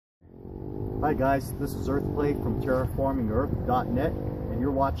Hi guys, this is EARTHPLAY from terraformingearth.net, and you're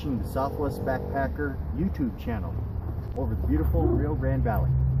watching the Southwest Backpacker YouTube channel over the beautiful Rio Grande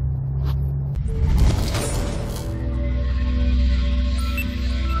Valley.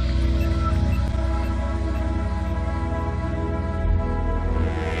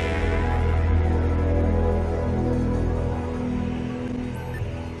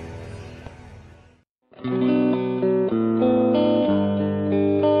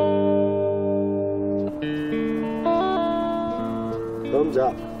 Thumbs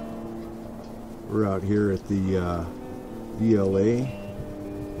up. We're out here at the VLA,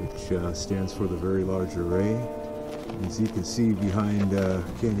 which stands for the Very Large Array. As you can see behind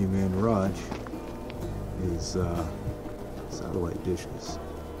Candyman Raj is satellite dishes.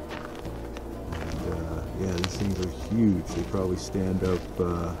 And yeah, these things are huge. They probably stand up,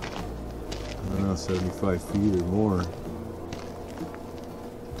 I don't know, 75 feet or more.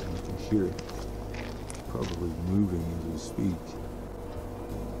 You can hear it probably moving as we speak.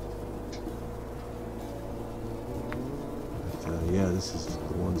 Yeah, this is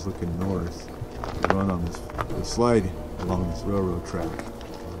the ones looking north. They run on this, they slide along this railroad track.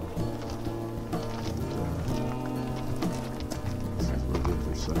 And, this is where the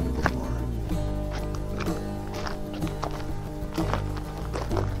other side of them are.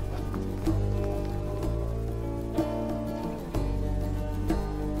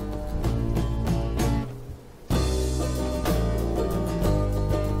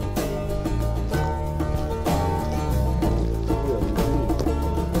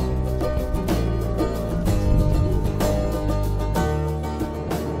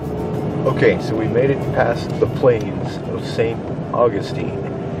 Okay, so we made it past the plains of St. Augustine,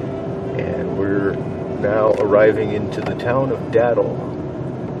 and we're now arriving into the town of Daddle.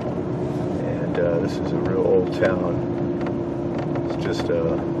 And this is a real old town. It's just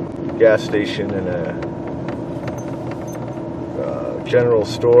a gas station and a general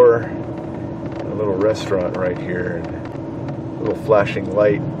store, and a little restaurant right here, and a little flashing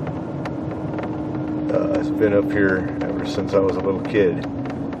light. It's been up here ever since I was a little kid.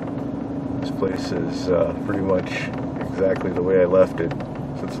 This place is pretty much exactly the way I left it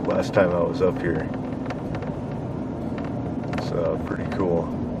since the last time I was up here. It's pretty cool.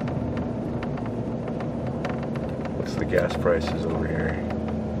 What's the gas prices over here?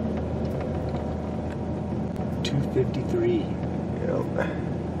 $2.53. Yep.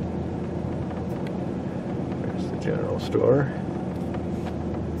 There's the general store.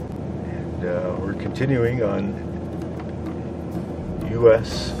 And we're continuing on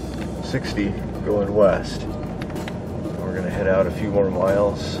US 60 going west. We're going to head out a few more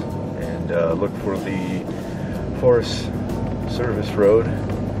miles and look for the Forest Service Road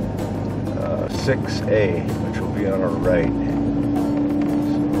 6A, which will be on our right.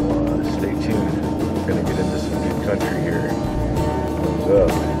 So stay tuned. We're going to get into some good country here. Thumbs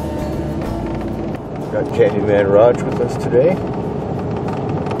up. Got Candyman Raj with us today.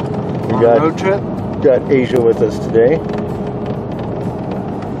 We got road trip. Got Asia with us today.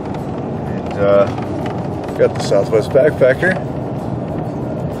 Got the Southwest Backpacker.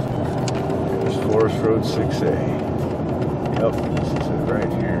 There's Forest Road 6A. Yep, this is it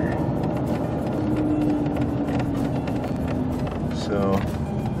right here. So,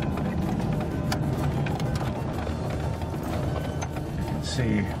 you can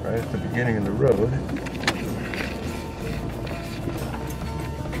see right at the beginning of the road,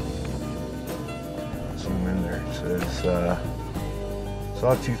 zoom in there, it says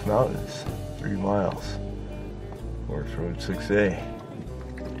Sawtooth Mountains. 3 miles, Forest Road 6A.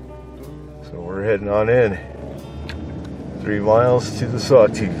 So we're heading on in. 3 miles to the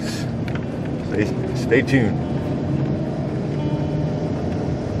Sawtooths. Stay tuned.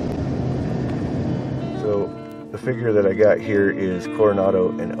 So the figure that I got here is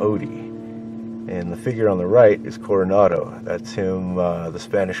Coronado and Odie. And the figure on the right is Coronado. That's him, the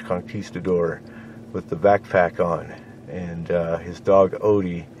Spanish conquistador with the backpack on. And his dog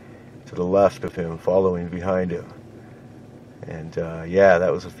Odie to the left of him, following behind him. And yeah,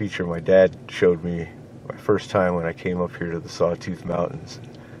 that was a feature my dad showed me my first time when I came up here to the Sawtooth Mountains.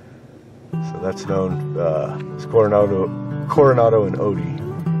 So that's known as Coronado and Odie.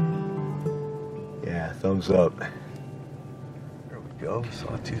 Yeah, thumbs up. There we go,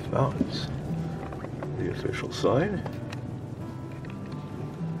 Sawtooth Mountains. The official sign.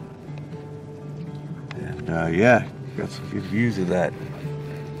 And yeah, got some good views of that.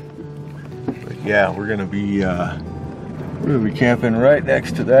 Yeah, we're gonna be camping right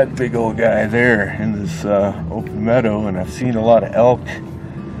next to that big old guy there in this open meadow, and I've seen a lot of elk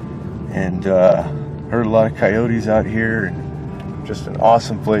and heard a lot of coyotes out here, and just an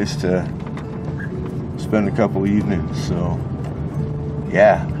awesome place to spend a couple evenings. So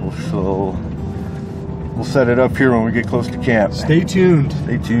yeah, we'll set it up here when we get close to camp. Stay tuned.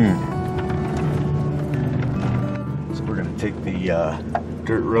 Stay tuned. So we're gonna take the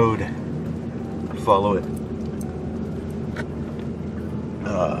dirt road, follow it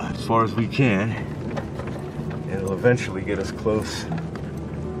as far as we can, and it'll eventually get us close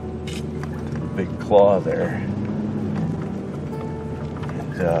to the big claw there.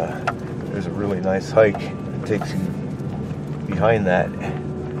 And there's a really nice hike that takes you behind that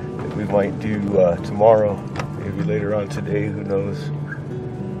we might do tomorrow, maybe later on today, who knows.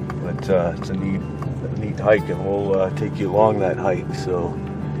 But it's a neat hike, and we'll take you along that hike, so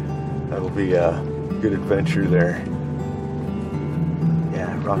that'll be a good adventure there.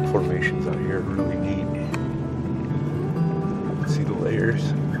 Yeah, rock formations out here are really neat. You can see the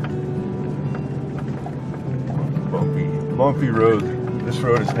layers. Bumpy road. This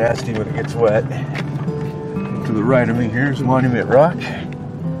road is nasty when it gets wet. To the right of me here is Monument Rock.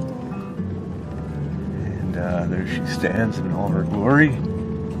 And there she stands in all her glory.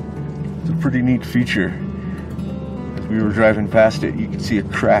 It's a pretty neat feature. As we were driving past it, you can see a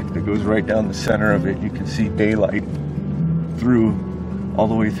crack that goes right down the center of it. You can see daylight through, all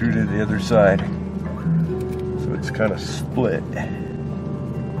the way through to the other side. So it's kind of split.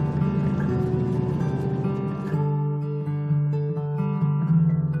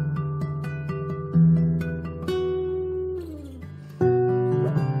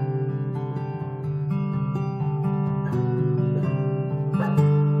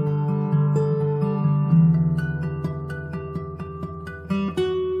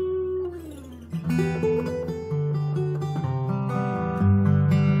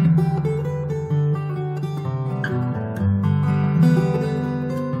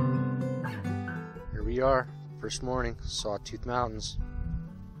 First morning, Sawtooth Mountains.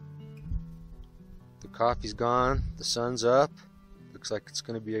 The coffee's gone, the sun's up. Looks like it's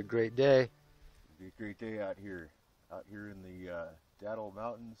going to be a great day. It'll be a great day out here in the Daddle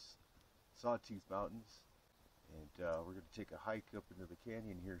Mountains, Sawtooth Mountains, and we're going to take a hike up into the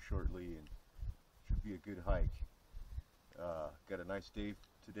canyon here shortly, and it should be a good hike. Got a nice day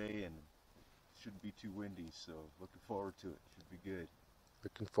today, and it shouldn't be too windy, so looking forward to it. Should be good.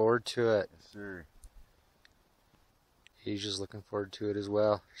 Looking forward to it. Yes, sir. Asia's looking forward to it as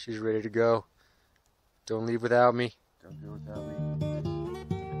well. She's ready to go. Don't leave without me. Don't go without me.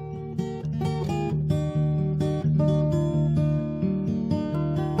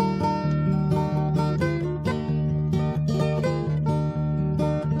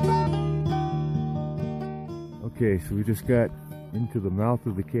 Okay, so we just got into the mouth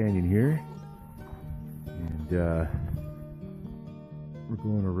of the canyon here, and we're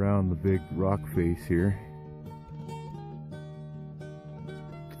going around the big rock face here.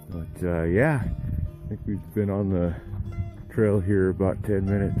 But yeah, I think we've been on the trail here about 10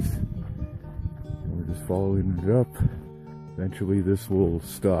 minutes, and we're just following it up. Eventually this will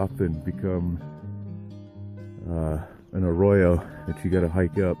stop and become an arroyo that you gotta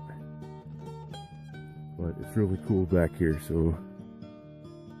hike up. But it's really cool back here, so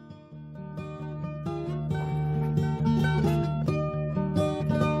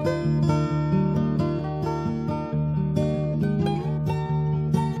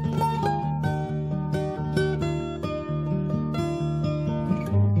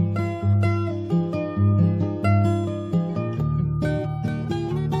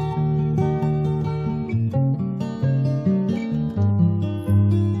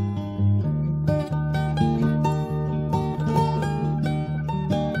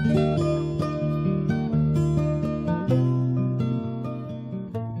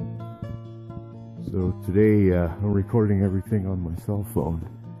today I'm recording everything on my cell phone.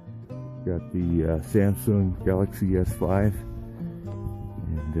 Got the Samsung Galaxy S5,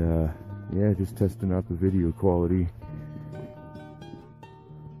 and yeah, just testing out the video quality.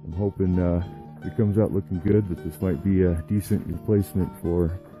 I'm hoping it comes out looking good, but this might be a decent replacement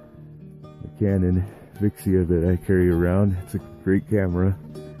for the Canon Vixia that I carry around. It's a great camera,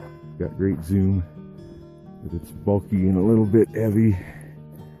 got great zoom, but it's bulky and a little bit heavy.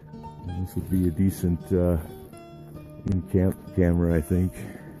 And this would be a decent in-camp camera, I think,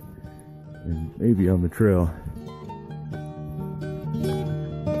 and maybe on the trail.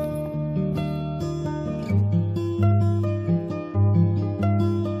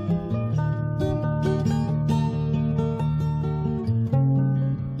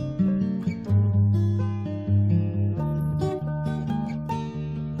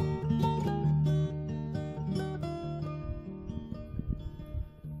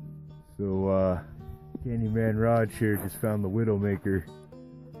 So Candyman Raj here just found the Widowmaker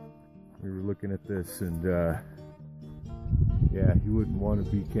We were looking at this, and yeah, you wouldn't want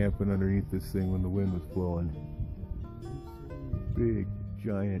to be camping underneath this thing when the wind was blowing. Big,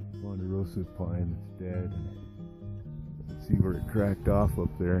 giant ponderosa pine that's dead. And see where it cracked off up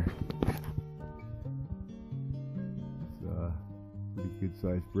there. It's a pretty good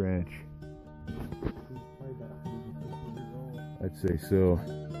sized branch. I'd say so.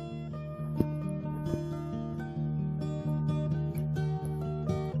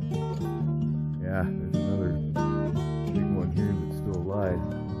 Yeah, there's another big one here that's still alive.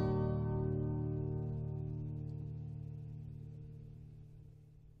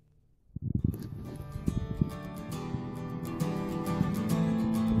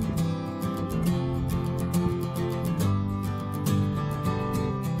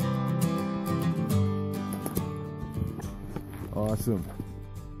 Awesome.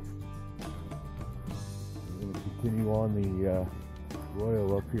 We're going to continue on the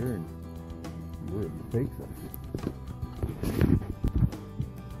royal up here and see where it takes us.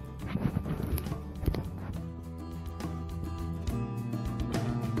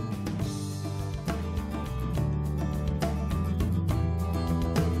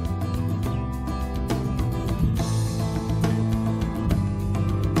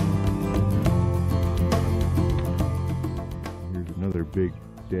 Another big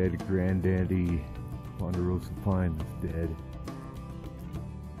dead granddaddy ponderosa pine that's dead.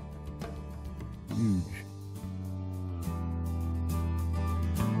 Huge.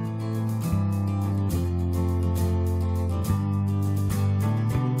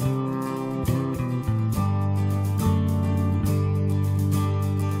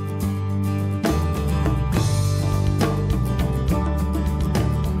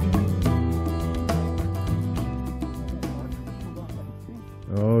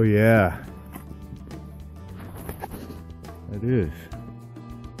 Oh yeah, it is.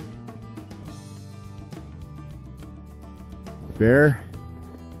 Bear?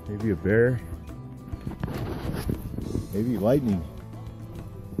 Maybe a bear? Maybe lightning.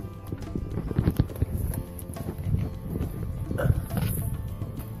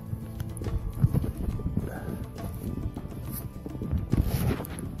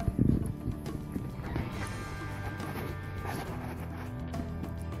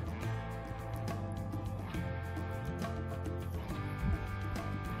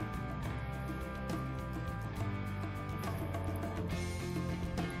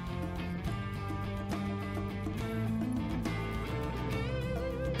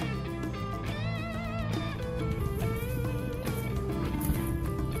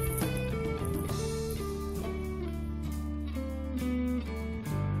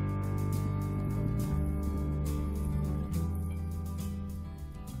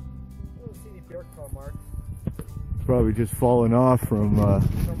 Probably just falling off from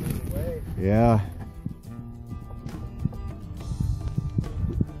yeah.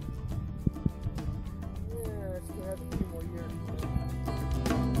 Still have a few more years.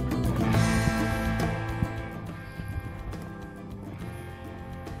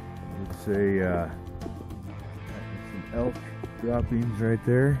 Let's say some elk droppings right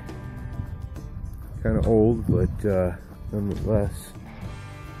there. Kind of old, but nonetheless,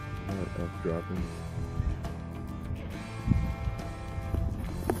 elk droppings.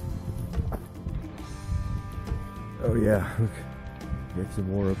 Oh yeah, look, get some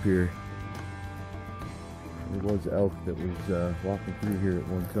more up here. There was elk that was walking through here at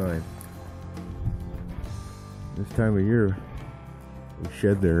one time. This time of year, they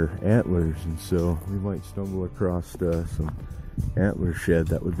shed their antlers, and so we might stumble across some antler shed.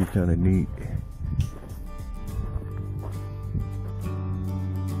 That would be kind of neat.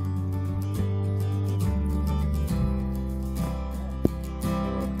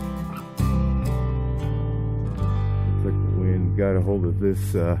 Got a hold of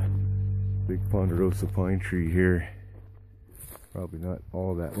this big ponderosa pine tree here probably not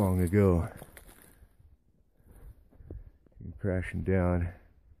all that long ago. Came crashing down.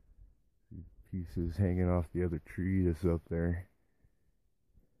 Pieces hanging off the other tree that's up there.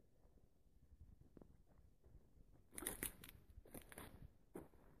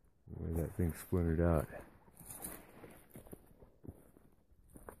 Where that thing splintered out.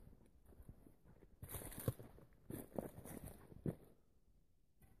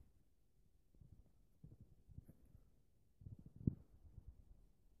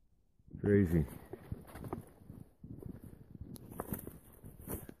 Crazy.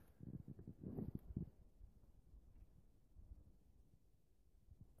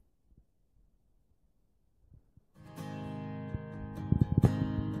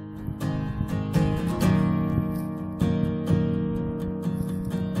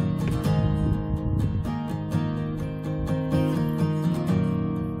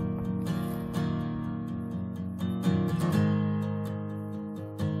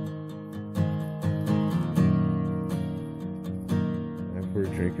 for a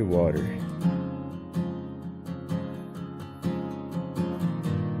drink of water.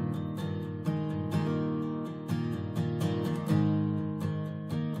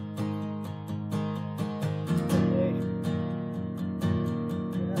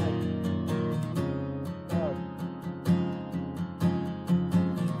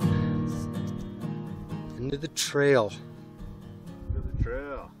 Into the trail. To the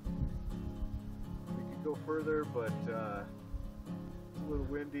trail. We could go further, but it's a little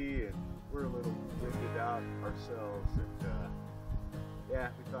windy and we're a little winded out ourselves. And yeah,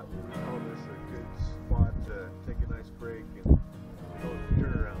 we thought we would call this a good spot to take a nice break and go to the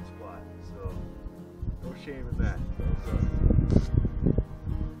turnaround spot. So no shame in that.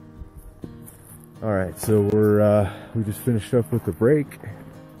 All right, so we just finished up with the break.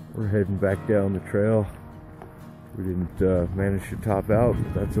 We're heading back down the trail. We didn't manage to top out,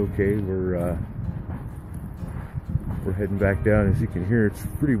 but that's okay. We're heading back down. As you can hear, it's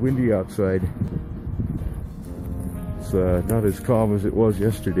pretty windy outside. It's not as calm as it was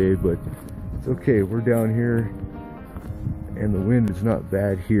yesterday, but it's okay. We're down here, and the wind is not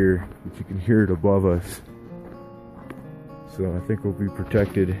bad here, but you can hear it above us. So I think we'll be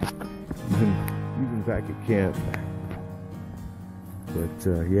protected, even back at camp. But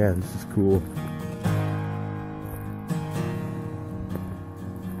yeah, this is cool.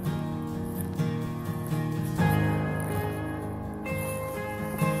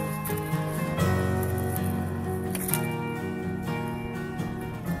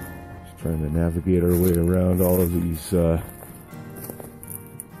 Trying to navigate our way around all of these low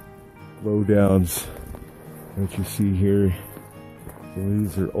downs that you see here. Some of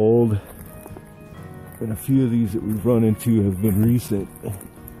these are old, and a few of these that we've run into have been recent.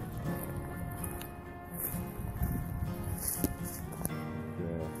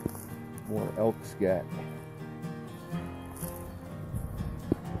 More elk scat.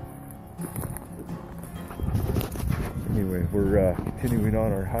 Anyway, we're continuing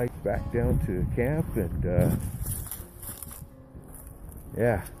on our hike back down to camp, and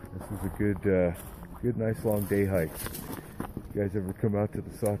yeah, this was a good, nice long day hike. If you guys ever come out to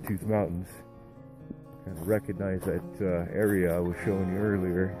the Sawtooth Mountains, kind of recognize that area I was showing you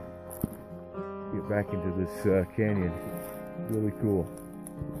earlier. Get back into this canyon. Really cool.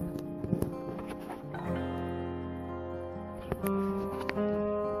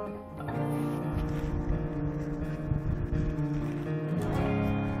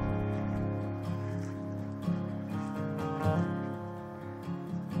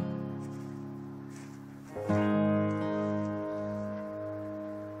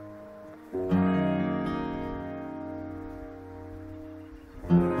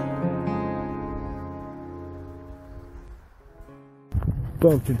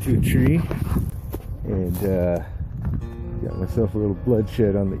 Bumped into a tree and got myself a little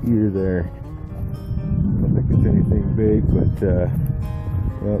bloodshed on the ear there. I don't think it's anything big, but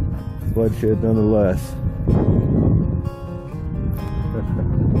well, bloodshed nonetheless.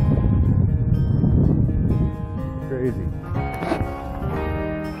 Crazy.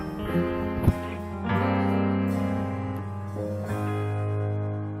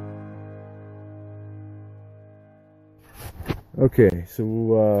 Okay, so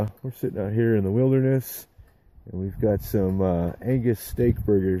we're sitting out here in the wilderness, and we've got some Angus steak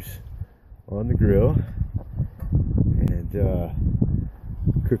burgers on the grill, and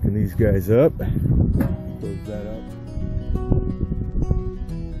cooking these guys up. Close that up.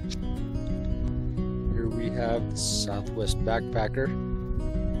 Here we have the Southwest Backpacker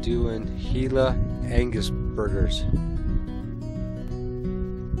doing Gila Angus burgers.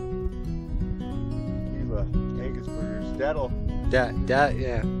 Gila Angus burgers. Yeah.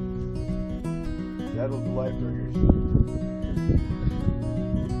 That'll delight burgers.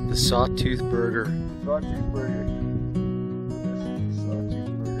 The Sawtooth burger. Sawtooth burger. This is the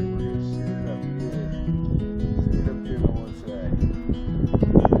Sawtooth burger. We're gonna sear it up here. Sear it up here on one side.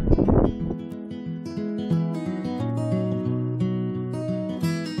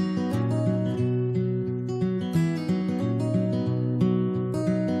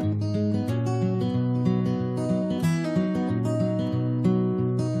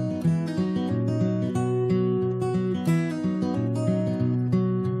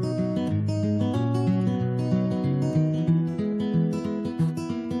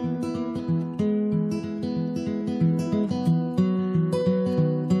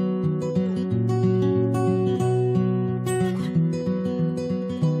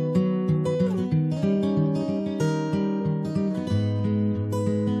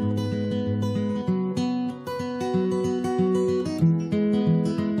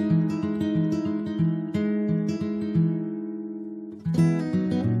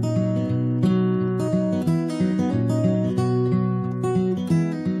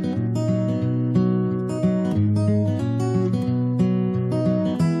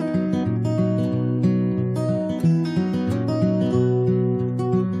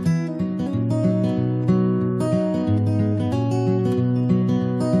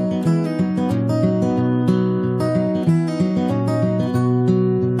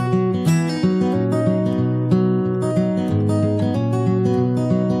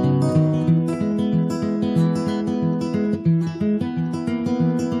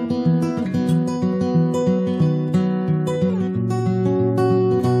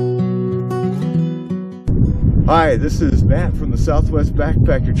 Hi, this is Matt from the Southwest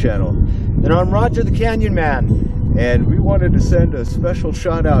Backpacker Channel. And I'm Roger the Canyon Man. And we wanted to send a special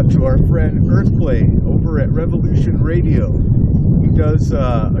shout out to our friend EARTHPLAY over at Revolution Radio. He does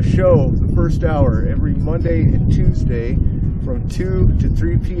a show the first hour every Monday and Tuesday from 2 to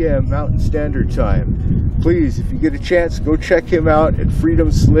 3 p.m. Mountain Standard Time. Please, if you get a chance, go check him out at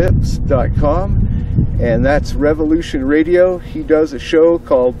freedomslips.com. And that's Revolution Radio. He does a show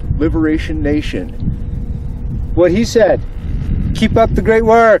called Liberation Nation. What he said. Keep up the great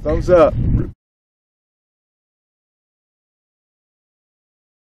work. Thumbs up.